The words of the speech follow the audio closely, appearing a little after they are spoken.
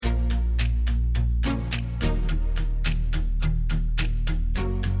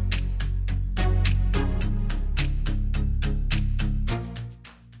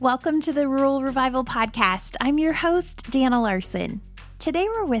Welcome to the Rural Revival Podcast. I'm your host, Dana Larson. Today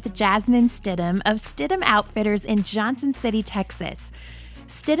we're with Jasmine Stidham of Stidham Outfitters in Johnson City, Texas.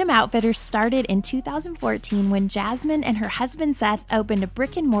 Stidham Outfitters started in 2014 when Jasmine and her husband Seth opened a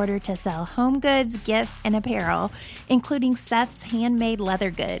brick and mortar to sell home goods, gifts, and apparel, including Seth's handmade leather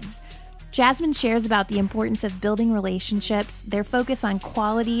goods. Jasmine shares about the importance of building relationships, their focus on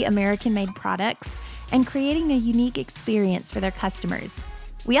quality American-made products, and creating a unique experience for their customers.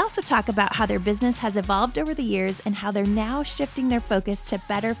 We also talk about how their business has evolved over the years and how they're now shifting their focus to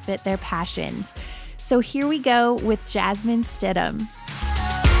better fit their passions. So here we go with Jasmine Stidham.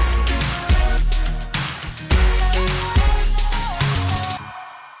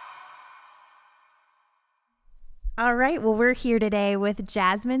 All right, well, we're here today with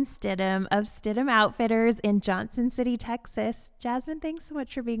Jasmine Stidham of Stidham Outfitters in Johnson City, Texas. Jasmine, thanks so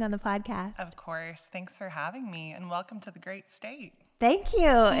much for being on the podcast. Of course. Thanks for having me, and welcome to the great state. Thank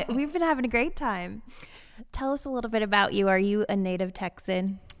you. We've been having a great time. Tell us a little bit about you. Are you a native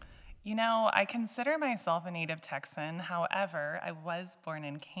Texan? You know, I consider myself a native Texan. However, I was born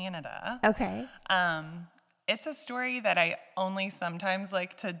in Canada. Okay. It's a story that I only sometimes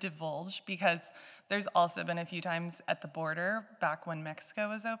like to divulge because there's also been a few times at the border back when Mexico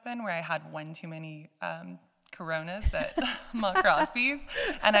was open where I had one too many Coronas at Mont Crosby's,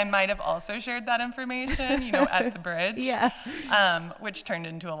 and I might have also shared that information, at the bridge, which turned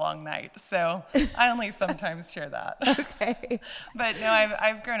into a long night. So I only sometimes share that. Okay. But no,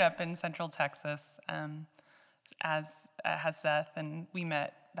 I've grown up in Central Texas, as has Seth, and we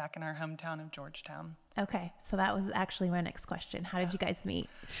met back in our hometown of Georgetown. Okay, so that was actually my next question. How did you guys meet?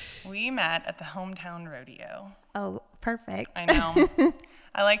 We met at the hometown rodeo. Oh, perfect. I know.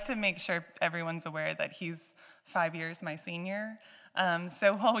 I like to make sure everyone's aware that he's 5 years my senior.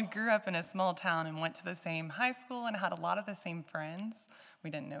 So while we grew up in a small town and went to the same high school and had a lot of the same friends, we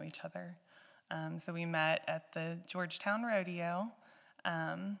didn't know each other. So we met at the Georgetown rodeo,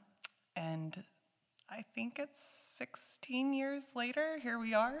 and I think it's 16 years later, here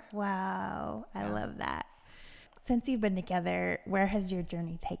we are. Wow, I love that. Since you've been together, where has your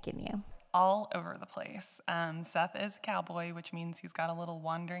journey taken you? All over the place. Seth is a cowboy, which means he's got a little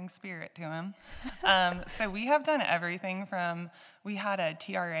wandering spirit to him. So we have done everything from, we had a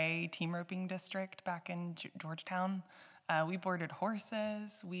TRA, team roping district back in Georgetown. We boarded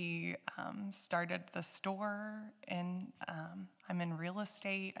horses. We started the store, and I'm in real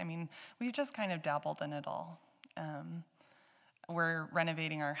estate. I mean, we've just kind of dabbled in it all. We're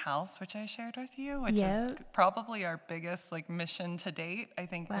renovating our house, which I shared with you, which is probably our biggest mission to date. I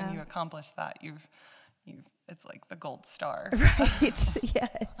think when you accomplish that, it's like the gold star. Right.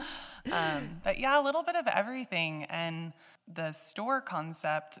 Yes. But yeah, a little bit of everything. And the store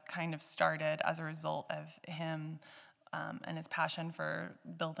concept kind of started as a result of him and his passion for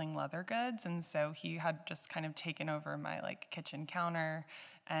building leather goods. And so he had just kind of taken over my kitchen counter.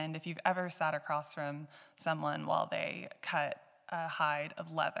 And if you've ever sat across from someone while they cut a hide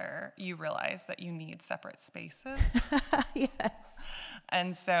of leather, you realize that you need separate spaces. Yes.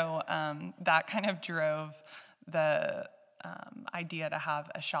 And so that kind of drove the idea to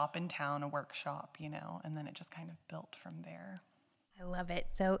have a shop in town, a workshop, and then it just kind of built from there. I love it.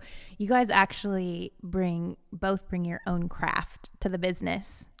 So you guys actually both bring your own craft to the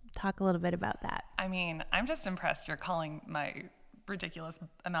business. Talk a little bit about that. I mean, I'm just impressed you're calling my ridiculous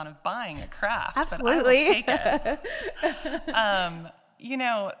amount of buying a craft. Absolutely. But I will take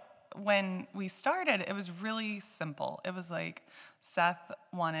it. When we started, it was really simple. It was like Seth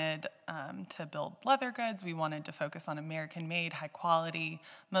wanted to build leather goods. We wanted to focus on American-made, high quality,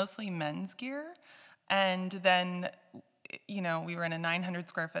 mostly men's gear. And then we were in a 900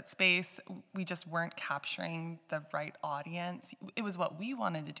 square foot space. We just weren't capturing the right audience. It was what we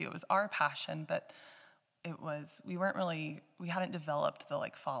wanted to do. It was our passion, but we hadn't developed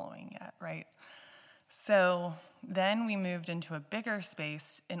the following yet, right? So then we moved into a bigger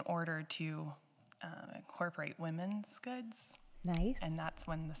space in order to incorporate women's goods. Nice. And that's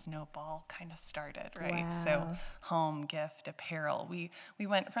when the snowball kind of started, right? Wow. So home, gift, apparel. We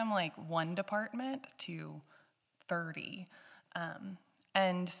went from one department to 30.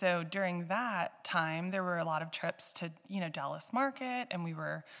 And so during that time, there were a lot of trips to, Dallas Market, and we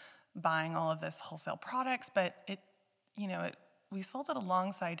were buying all of this wholesale products, but we sold it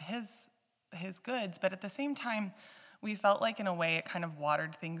alongside his goods, but at the same time, we felt like in a way it kind of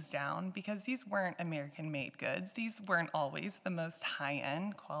watered things down because these weren't American-made goods. These weren't always the most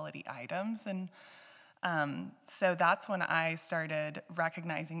high-end quality items, and so that's when I started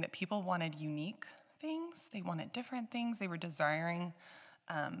recognizing that people wanted unique things. They wanted different things. They were desiring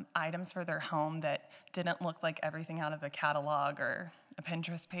items for their home that didn't look like everything out of a catalog or a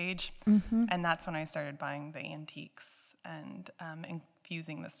Pinterest page. And that's when I started buying the antiques and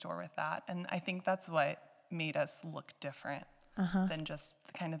infusing the store with that. And I think that's what made us look different than just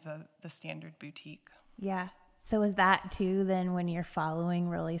kind of the standard boutique. Yeah. So was that too then when your following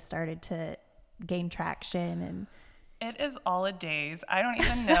really started to gain traction? And it is all a days. I don't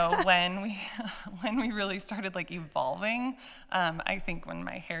even know when we really started like evolving. I think when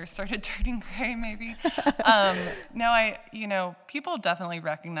my hair started turning gray, maybe. No, people definitely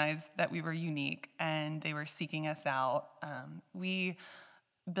recognized that we were unique and they were seeking us out. We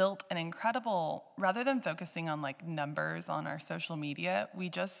built an incredible, rather than focusing on like numbers on our social media,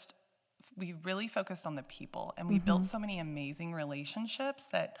 we really focused on the people, and we built so many amazing relationships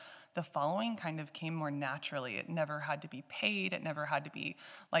that the following kind of came more naturally. It never had to be paid. It never had to be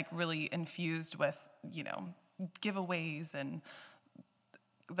like really infused with, giveaways and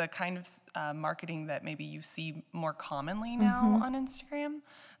the kind of marketing that maybe you see more commonly now on Instagram.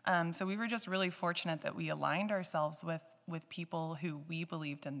 So we were just really fortunate that we aligned ourselves with people who we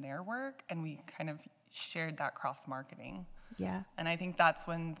believed in their work, and we kind of shared that cross marketing. Yeah. And I think that's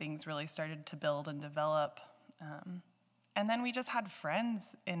when things really started to build and develop. And then we just had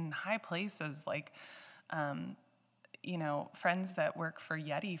friends in high places, like, friends that work for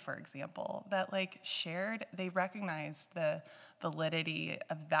Yeti, for example, that like they recognized the validity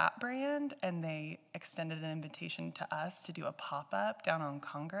of that brand, and they extended an invitation to us to do a pop-up down on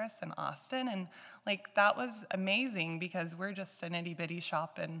Congress in Austin. And like, that was amazing because we're just an itty bitty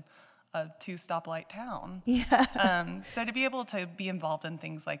shop in a 2-stoplight town. Yeah. So to be able to be involved in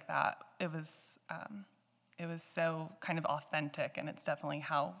things like that, it was so kind of authentic, and it's definitely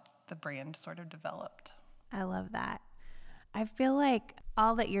how the brand sort of developed. I love that. I feel like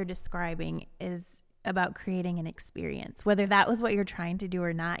all that you're describing is about creating an experience. Whether that was what you're trying to do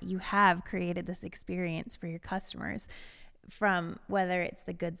or not, you have created this experience for your customers, from whether it's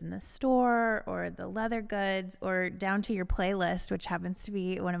the goods in the store or the leather goods or down to your playlist, which happens to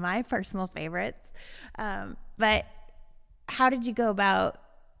be one of my personal favorites. But how did you go about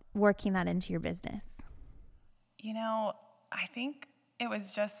working that into your business? I think it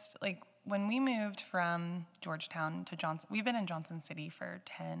was just like when we moved from Georgetown to Johnson, we've been in Johnson City for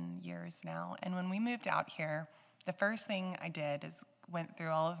 10 years now. And when we moved out here, the first thing I did is went through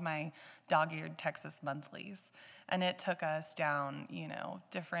all of my dog-eared Texas monthlies. And it took us down,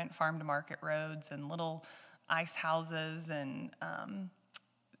 different farm to market roads and little ice houses and,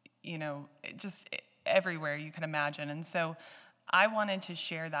 just everywhere you could imagine. And so I wanted to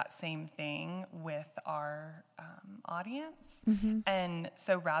share that same thing with our audience. And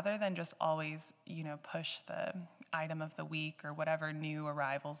so rather than just always, push the item of the week or whatever new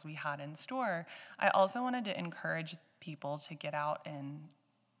arrivals we had in store, I also wanted to encourage people to get out and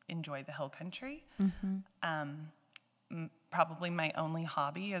enjoy the hill country. Probably my only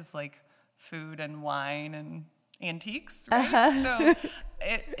hobby is like food and wine and antiques, right? So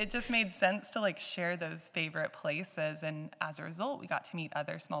it just made sense to like share those favorite places, and as a result, we got to meet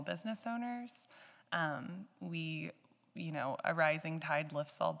other small business owners. A rising tide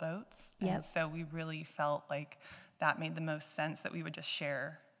lifts all boats, and so we really felt like that made the most sense, that we would just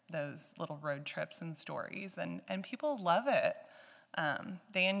share those little road trips and stories, and people love it.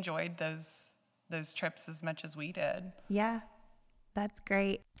 They enjoyed those trips as much as we did. Yeah. That's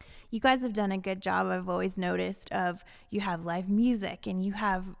great. You guys have done a good job. I've always noticed of you have live music and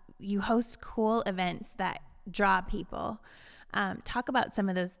you host cool events that draw people. Talk about some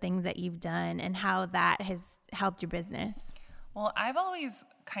of those things that you've done and how that has helped your business. Well, I've always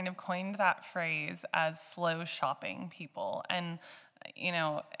kind of coined that phrase as slow shopping people. And,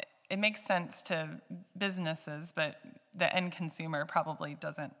 it makes sense to businesses, but the end consumer probably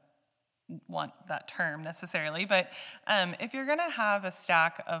doesn't want that term necessarily. But if you're going to have a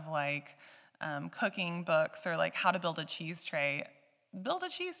stack of like cooking books or like how to build a cheese tray, build a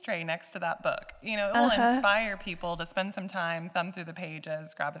cheese tray next to that book. It will inspire people to spend some time, thumb through the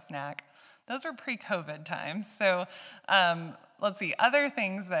pages, grab a snack. Those were pre-COVID times. So let's see. Other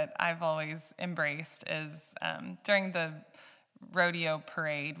things that I've always embraced is during the rodeo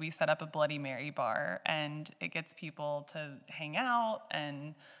parade, we set up a Bloody Mary bar, and it gets people to hang out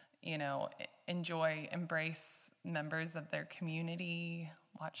and embrace members of their community,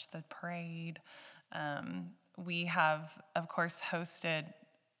 watch the parade. We have, of course, hosted,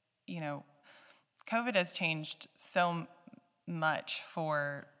 COVID has changed so much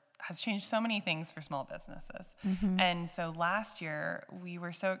has changed so many things for small businesses. And so last year, we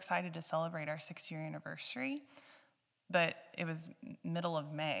were so excited to celebrate our 6-year anniversary, but it was middle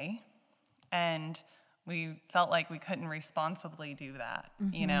of May, and we felt like we couldn't responsibly do that,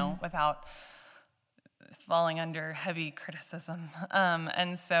 without falling under heavy criticism.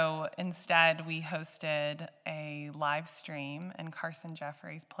 And so instead, we hosted a live stream, and Carson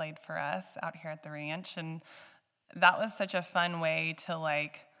Jeffries played for us out here at the ranch. And that was such a fun way to,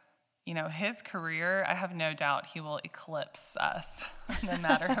 like, you know, his career, I have no doubt he will eclipse us in a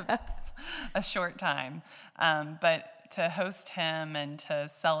matter of a short time. But to host him and to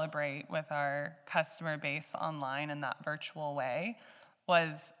celebrate with our customer base online in that virtual way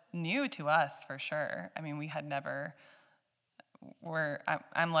was new to us for sure. I mean, we had never,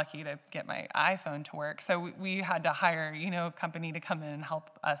 I'm lucky to get my iPhone to work. So we had to hire, you know, a company to come in and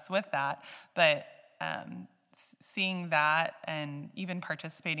help us with that. But seeing that and even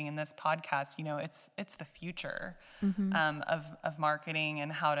participating in this podcast, you know, it's the future of marketing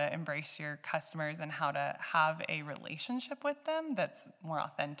and how to embrace your customers and how to have a relationship with them that's more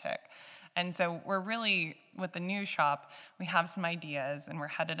authentic. And so we're really, with the new shop, we have some ideas and we're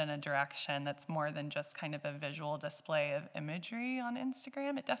headed in a direction that's more than just kind of a visual display of imagery on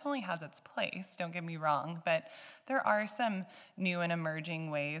Instagram. It definitely has its place, don't get me wrong, but there are some new and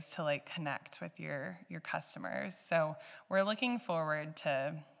emerging ways to like connect with your customers. So we're looking forward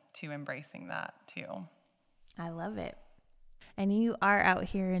to embracing that too. I love it. And you are out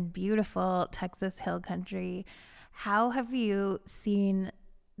here in beautiful Texas Hill Country. How have you seen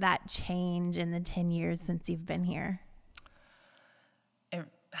that change in the 10 years since you've been here? It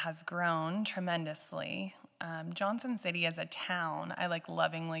has grown tremendously. Johnson City as a town, I like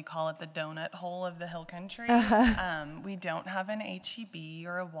lovingly call it the donut hole of the Hill Country. We don't have an H-E-B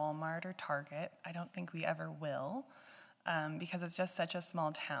or a Walmart or Target. I don't think we ever will, because it's just such a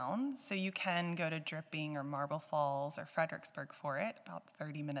small town. So you can go to Dripping or Marble Falls or Fredericksburg for it, about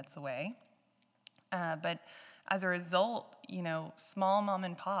 30 minutes away. But as a result, you know, small mom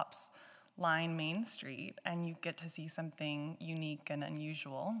and pops line Main Street, and you get to see something unique and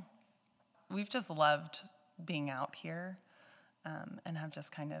unusual. We've just loved being out here, and have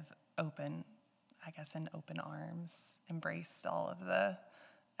just kind of in open arms, embraced all of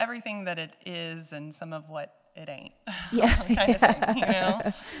everything that it is and some of what it ain't. Yeah. kind of thing, you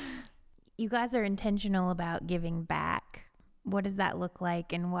know? You guys are intentional about giving back. What does that look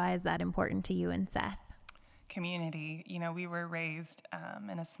like, and why is that important to you and Seth? Community. You know, we were raised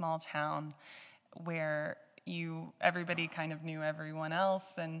in a small town where everybody kind of knew everyone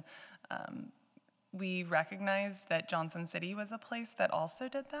else, and we recognized that Johnson City was a place that also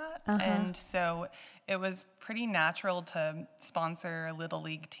did that. And so it was pretty natural to sponsor a Little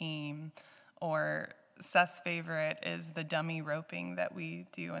League team, or Seth's favorite is the dummy roping that we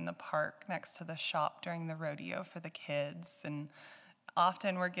do in the park next to the shop during the rodeo for the kids. And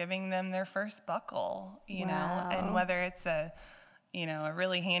often we're giving them their first buckle, you know, and whether it's a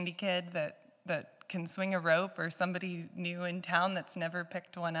really handy kid that can swing a rope, or somebody new in town that's never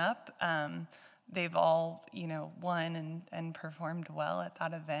picked one up, they've all, you know, won and performed well at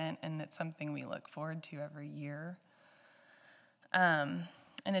that event, and it's something we look forward to every year.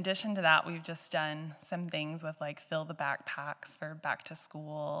 In addition to that, we've just done some things with like fill the backpacks for back to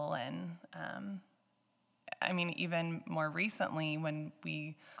school, and even more recently, when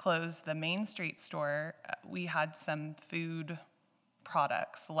we closed the Main Street store, we had some food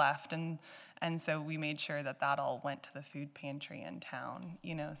products left, and so we made sure that all went to the food pantry in town,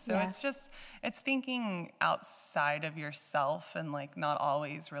 you know. So it's thinking outside of yourself and like not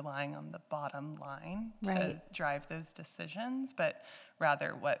always relying on the bottom line to drive those decisions, but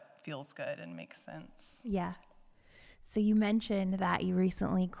rather what feels good and makes sense. Yeah. So you mentioned that you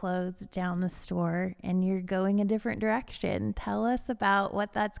recently closed down the store and you're going a different direction. Tell us about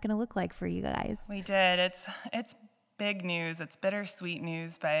what that's going to look like for you guys. We did. It's big news. It's bittersweet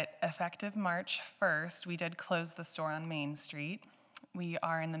news, but effective March 1st, we did close the store on Main Street. We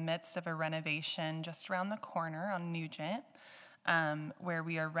are in the midst of a renovation just around the corner on Nugent, where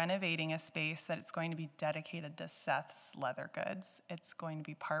we are renovating a space that it's going to be dedicated to Seth's leather goods. It's going to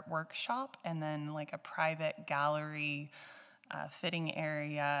be part workshop and then like a private gallery, fitting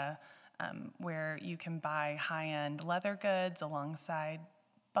area, where you can buy high-end leather goods alongside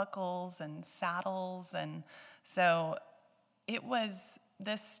buckles and saddles. And so it was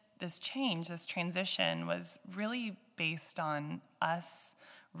this change, this transition was really based on us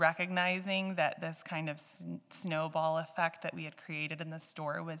recognizing that this kind of snowball effect that we had created in the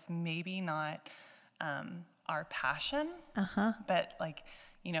store was maybe not our passion, but like,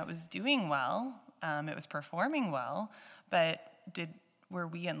 you know, it was doing well, it was performing well, but were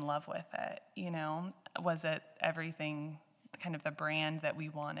we in love with it? You know, was it everything, kind of the brand that we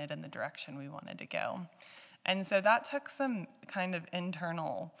wanted and the direction we wanted to go? And so that took some kind of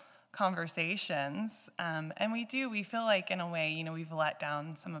internal conversations. And we feel like in a way, we've let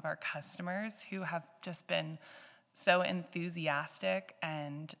down some of our customers who have just been so enthusiastic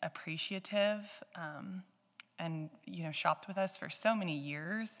and appreciative, and, shopped with us for so many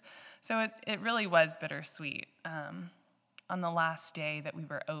years. So it really was bittersweet. On the last day that we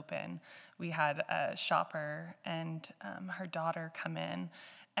were open, we had a shopper and her daughter come in,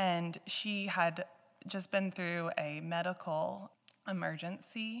 and she had just been through a medical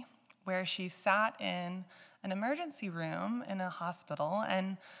emergency where she sat in an emergency room in a hospital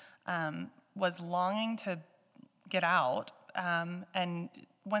and was longing to get out. And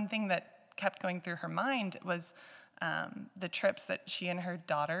one thing that kept going through her mind was the trips that she and her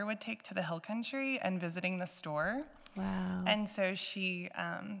daughter would take to the hill country and visiting the store. Wow. And so she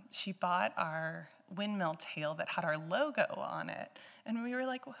bought our windmill tail that had our logo on it. And we were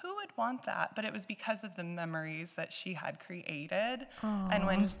like, well, who would want that? But it was because of the memories that she had created. Aww. And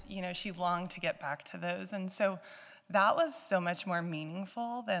when, she longed to get back to those. And so that was so much more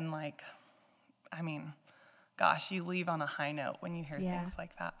meaningful than gosh, you leave on a high note when you hear things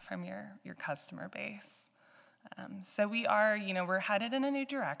like that from your customer base. So we are, we're headed in a new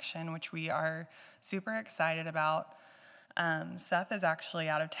direction, which we are super excited about. Seth is actually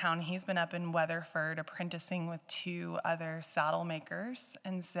out of town. He's been up in Weatherford apprenticing with 2 other saddle makers.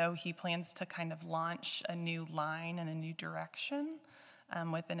 And so he plans to kind of launch a new line and a new direction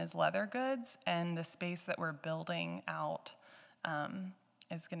within his leather goods. And the space that we're building out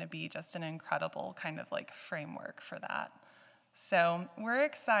is going to be just an incredible kind of framework for that. So we're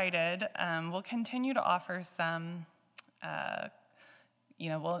excited. We'll continue to offer some,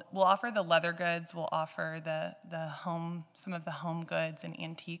 we'll offer the leather goods. We'll offer some of the home goods and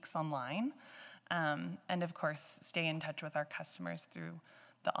antiques online. And of course, stay in touch with our customers through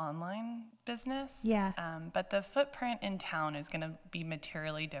the online business. Yeah. But the footprint in town is going to be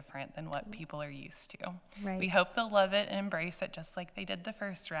materially different than what people are used to. Right. We hope they'll love it and embrace it just like they did the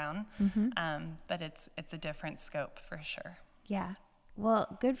first round. Mm-hmm. But it's a different scope for sure. Yeah.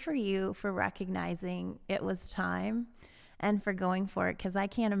 Well, good for you for recognizing it was time and for going for it, because I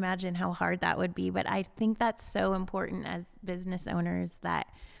can't imagine how hard that would be. But I think that's so important as business owners that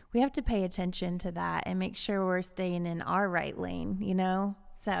we have to pay attention to that and make sure we're staying in our right lane,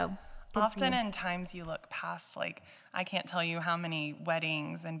 So often in times you look past, I can't tell you how many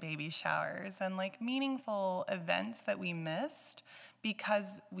weddings and baby showers and meaningful events that we missed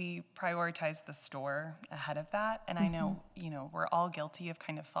because we prioritized the store ahead of that. And I know, we're all guilty of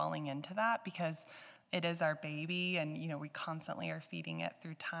kind of falling into that because it is our baby and, we constantly are feeding it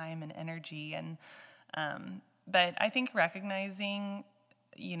through time and energy. And, but I think recognizing,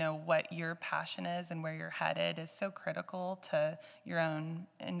 what your passion is and where you're headed is so critical to your own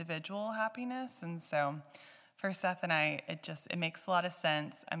individual happiness. And so for Seth and I, it makes a lot of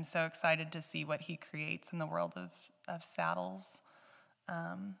sense. I'm so excited to see what he creates in the world of saddles.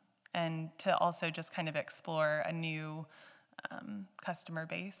 And to also just kind of explore a new customer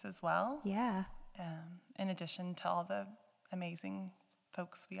base as well. Yeah. In addition to all the amazing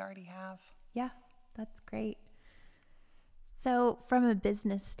folks we already have. Yeah, that's great. So from a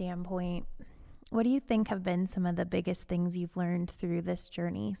business standpoint, what do you think have been some of the biggest things you've learned through this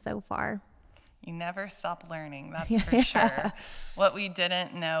journey so far? You never stop learning, that's for sure. What we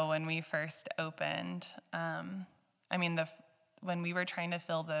didn't know when we first opened, when we were trying to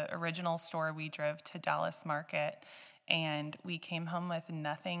fill the original store, we drove to Dallas Market and we came home with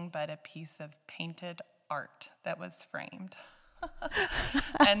nothing but a piece of painted art that was framed.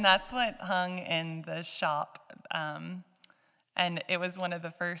 And that's what hung in the shop. And it was one of the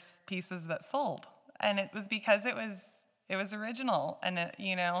first pieces that sold. And it was because it was original. And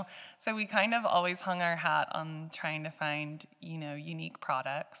so we kind of always hung our hat on trying to find, unique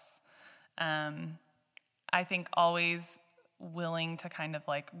products. I think always willing to kind of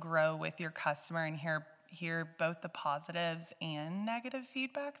grow with your customer and hear both the positives and negative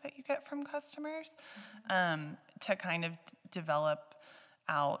feedback that you get from customers, to kind of develop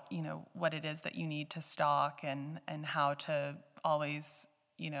out, what it is that you need to stock and how to always,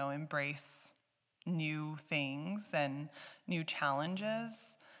 embrace new things and new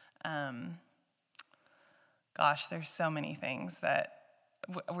challenges. Gosh, there's so many things that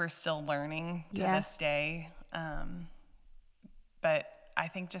we're still learning to this day. But I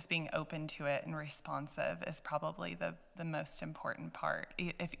think just being open to it and responsive is probably the most important part.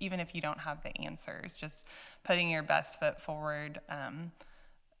 Even if you don't have the answers, just putting your best foot forward.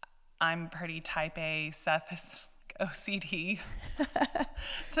 I'm pretty type A. Seth is OCD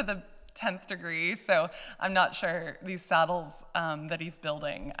to the 10th degree. So I'm not sure these saddles that he's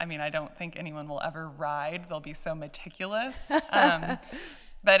building. I don't think anyone will ever ride. They'll be so meticulous.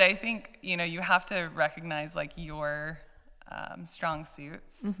 But I think, you have to recognize like your strong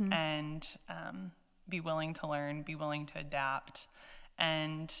suits and be willing to learn, be willing to adapt,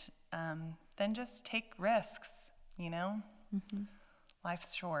 and then just take risks,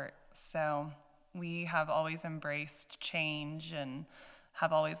 Life's short. So we have always embraced change and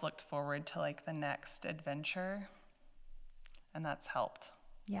have always looked forward to like the next adventure. And that's helped.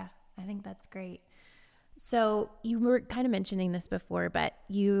 Yeah, I think that's great. So you were kind of mentioning this before, but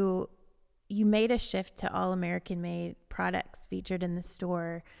you made a shift to all American made products featured in the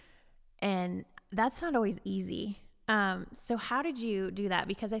store, and that's not always easy. So how did you do that?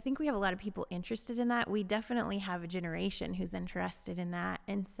 Because I think we have a lot of people interested in that. We definitely have a generation who's interested in that.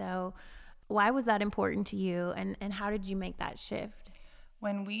 And so why was that important to you, and how did you make that shift?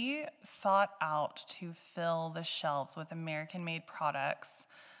 When we sought out to fill the shelves with American-made products,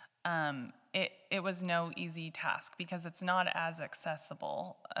 it was no easy task because it's not as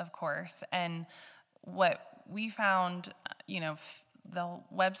accessible, of course. And what we found, the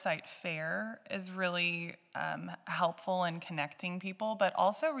website Faire is really helpful in connecting people, but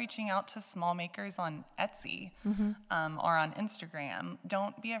also reaching out to small makers on Etsy or on Instagram.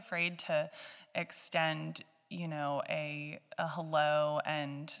 Don't be afraid to extend, a hello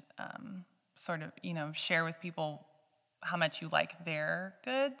and sort of, share with people how much you like their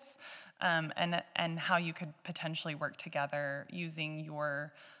goods and how you could potentially work together using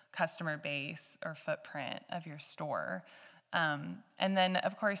your customer base or footprint of your store. And then,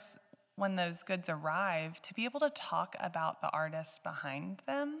 of course, when those goods arrive, to be able to talk about the artists behind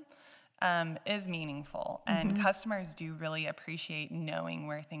them is meaningful. And customers do really appreciate knowing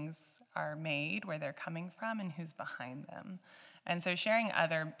where things are made, where they're coming from, and who's behind them. And so sharing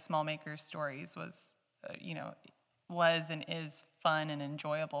other small makers' stories was and is fun and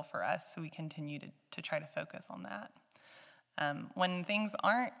enjoyable for us. So we continue to try to focus on that. When things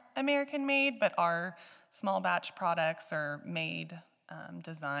aren't American made, but are small batch products or made,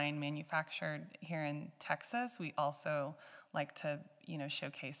 designed, manufactured here in Texas, we also like to,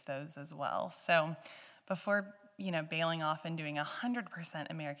 showcase those as well. So before, bailing off and doing 100%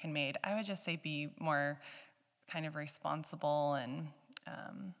 American made, I would just say be more kind of responsible and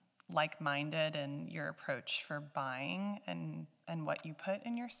like-minded in your approach for buying and what you put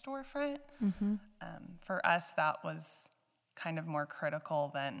in your storefront. For us, that was kind of more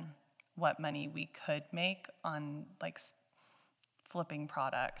critical than what money we could make on like flipping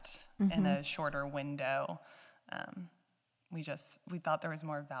product in a shorter window. We thought there was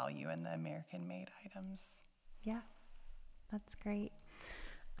more value in the American made items. Yeah, that's great.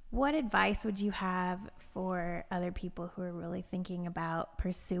 What advice would you have for other people who are really thinking about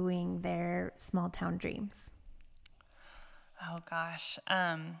pursuing their small town dreams? Oh gosh.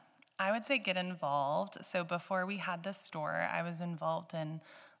 I would say get involved. So before we had the store, I was involved in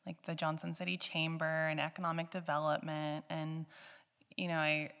like the Johnson City Chamber and economic development. And,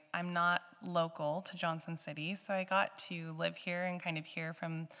 I'm not local to Johnson City, so I got to live here and kind of hear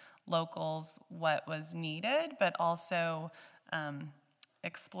from locals what was needed, but also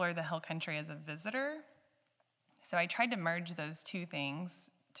explore the Hill Country as a visitor. So I tried to merge those two things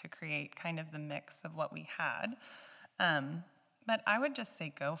to create kind of the mix of what we had. But I would just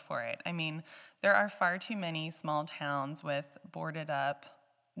say go for it. I mean, there are far too many small towns with boarded up,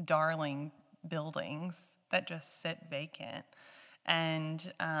 darling buildings that just sit vacant.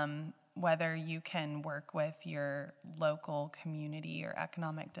 And whether you can work with your local community or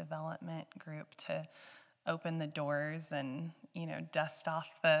economic development group to open the doors and, dust off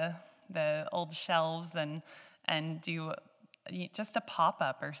the old shelves and do just a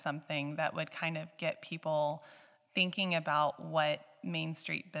pop-up or something that would kind of get people thinking about what Main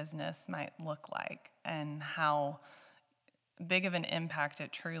Street business might look like and how big of an impact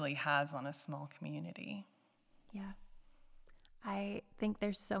it truly has on a small community. Yeah. I think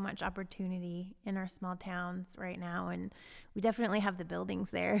there's so much opportunity in our small towns right now, and we definitely have the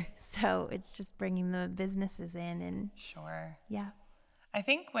buildings there. So it's just bringing the businesses in and Sure. Yeah. I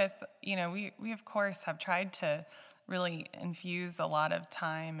think with, we of course have tried to really infuse a lot of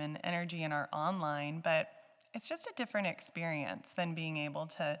time and energy in our online, but it's just a different experience than being able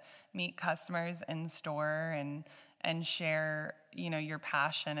to meet customers in store and share, your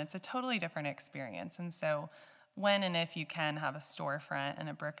passion. It's a totally different experience. And so when and if you can have a storefront and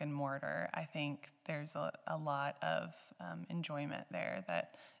a brick and mortar, I think there's a lot of enjoyment there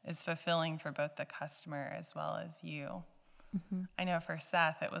that is fulfilling for both the customer as well as you. I know for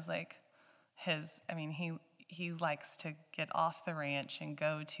Seth, it was like he likes to get off the ranch and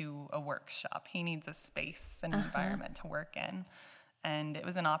go to a workshop. He needs a space and environment to work in. And it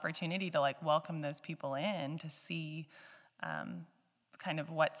was an opportunity to like welcome those people in to see kind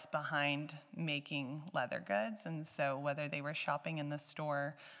of what's behind making leather goods. And so whether they were shopping in the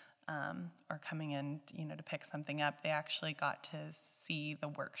store or coming in, to pick something up, they actually got to see the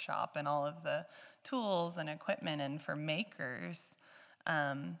workshop and all of the tools and equipment. And for makers,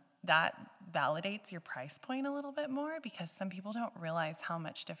 that validates your price point a little bit more, because some people don't realize how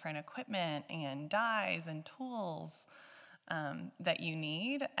much different equipment and dyes and tools that you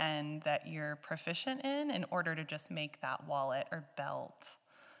need and that you're proficient in order to just make that wallet or belt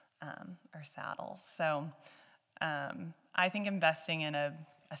or saddle. So I think investing in a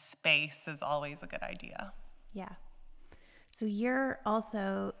space is always a good idea. Yeah. So you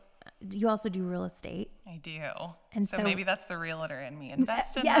also do real estate. I do. And so maybe that's the realtor in me.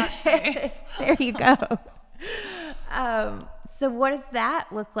 Invest in that space. There you go. So what does that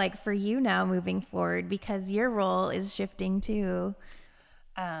look like for you now moving forward? Because your role is shifting too.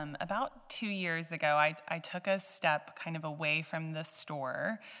 About 2 years ago, I took a step kind of away from the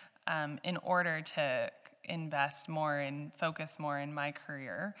store in order to invest more and focus more in my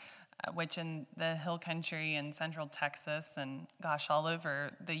career, which in the Hill Country and Central Texas and all over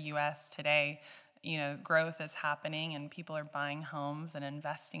the U.S. today, growth is happening and people are buying homes and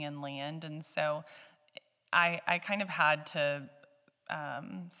investing in land. And so I kind of had to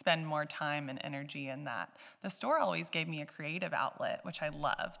spend more time and energy in that. The store always gave me a creative outlet, which I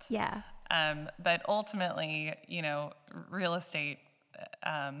loved. Yeah. But ultimately, real estate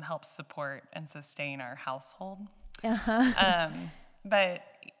helps support and sustain our household. Uh-huh. But,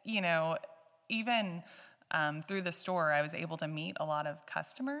 even through the store, I was able to meet a lot of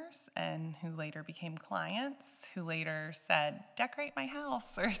customers and who later became clients, who later said, decorate my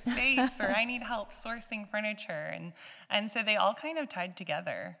house or space, or I need help sourcing furniture. And so they all kind of tied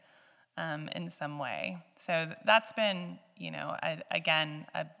together in some way. So that's been,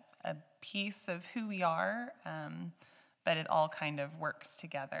 a piece of who we are, but it all kind of works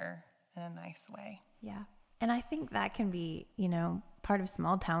together in a nice way. Yeah. And I think that can be, part of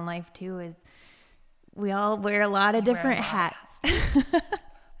small town life too, is we all wear a lot of different hats.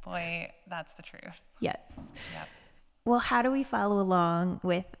 Boy, that's the truth. Yes. Yep. Well, how do we follow along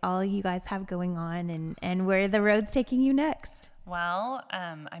with all you guys have going on and where the road's taking you next? Well,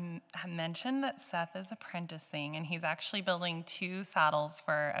 I mentioned that Seth is apprenticing, and he's actually building 2 saddles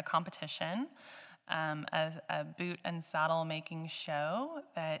for a competition, a boot and saddle making show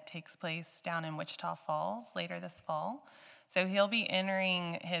that takes place down in Wichita Falls later this fall. So he'll be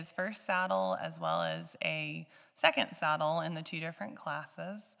entering his first saddle as well as a second saddle in the 2 different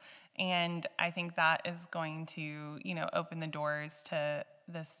classes. And I think that is going to, open the doors to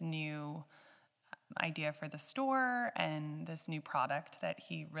this new idea for the store and this new product that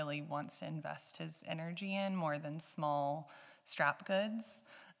he really wants to invest his energy in more than small strap goods.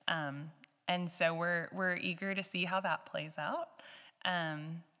 And so we're eager to see how that plays out.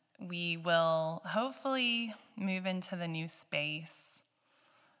 We will hopefully move into the new space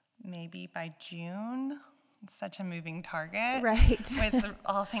maybe by June. It's such a moving target, right? With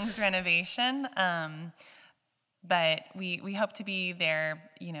all things renovation. But we hope to be there,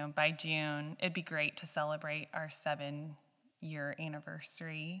 by June. It'd be great to celebrate our 7-year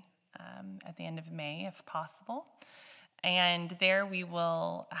anniversary at the end of May, if possible. And there we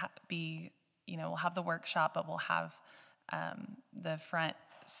will we'll have the workshop, but we'll have the front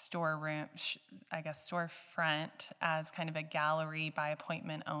storeroom, storefront as kind of a gallery by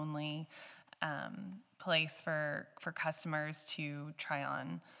appointment only place for customers to try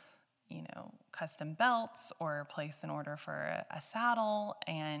on, custom belts or place an order for a saddle,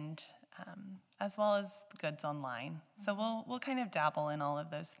 and as well as goods online. So we'll kind of dabble in all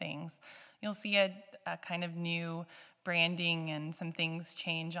of those things. You'll see a kind of new branding and some things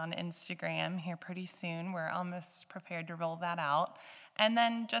change on Instagram here pretty soon. We're almost prepared to roll that out. And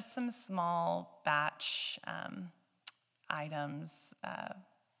then just some small batch items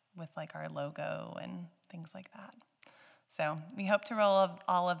with like our logo and things like that. So we hope to roll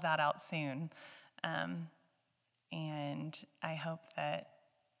all of that out soon. And I hope that,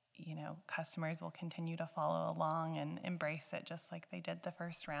 customers will continue to follow along and embrace it just like they did the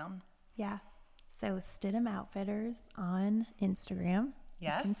first round. Yeah. So Stidham Outfitters on Instagram.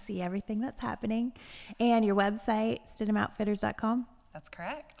 Yes. You can see everything that's happening. And your website, stidhamoutfitters.com. That's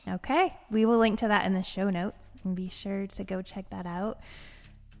correct. Okay. We will link to that in the show notes, and be sure to go check that out.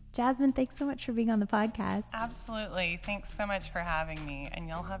 Jasmine, thanks so much for being on the podcast. Absolutely. Thanks so much for having me. And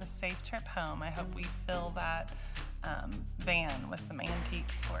y'all have a safe trip home. I hope we fill that van with some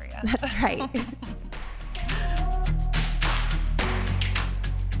antiques for you. That's right.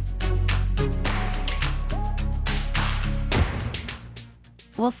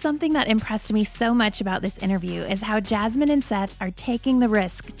 Well, something that impressed me so much about this interview is how Jasmine and Seth are taking the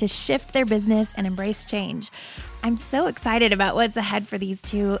risk to shift their business and embrace change. I'm so excited about what's ahead for these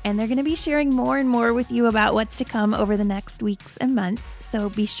two, and they're going to be sharing more and more with you about what's to come over the next weeks and months, so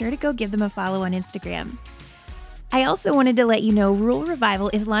be sure to go give them a follow on Instagram. I also wanted to let you know Rural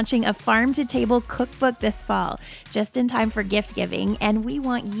Revival is launching a farm-to-table cookbook this fall, just in time for gift giving, and we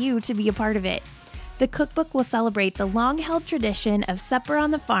want you to be a part of it. The cookbook will celebrate the long-held tradition of supper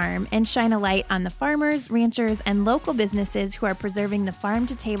on the farm and shine a light on the farmers, ranchers, and local businesses who are preserving the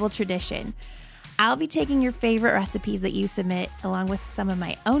farm-to-table tradition. I'll be taking your favorite recipes that you submit, along with some of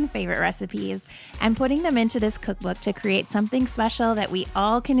my own favorite recipes, and putting them into this cookbook to create something special that we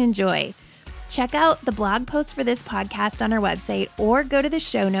all can enjoy. Check out the blog post for this podcast on our website, or go to the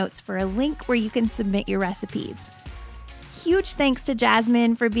show notes for a link where you can submit your recipes. Huge thanks to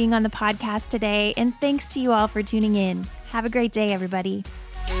Jasmine for being on the podcast today, and thanks to you all for tuning in. Have a great day, everybody.